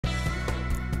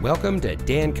Welcome to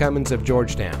Dan Cummins of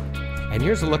Georgetown, and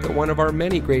here's a look at one of our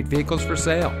many great vehicles for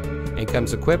sale, and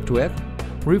comes equipped with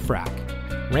roof rack,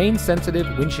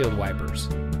 rain-sensitive windshield wipers,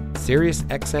 Sirius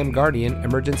XM Guardian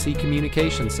emergency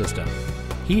communication system,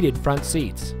 heated front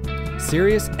seats,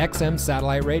 Sirius XM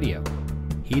satellite radio,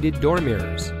 heated door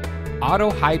mirrors, auto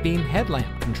high beam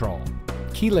headlamp control,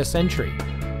 keyless entry,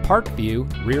 park view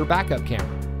rear backup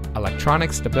camera,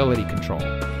 electronic stability control,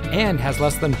 and has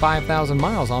less than 5,000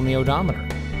 miles on the odometer.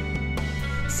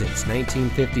 Since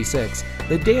 1956,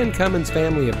 the Dan Cummins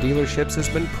family of dealerships has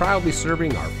been proudly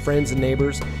serving our friends and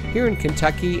neighbors here in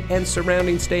Kentucky and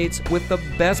surrounding states with the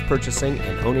best purchasing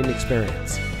and owning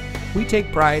experience. We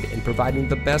take pride in providing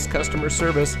the best customer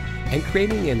service and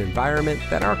creating an environment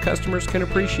that our customers can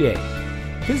appreciate.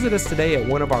 Visit us today at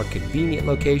one of our convenient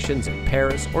locations in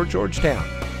Paris or Georgetown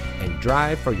and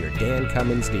drive for your Dan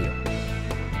Cummins deal.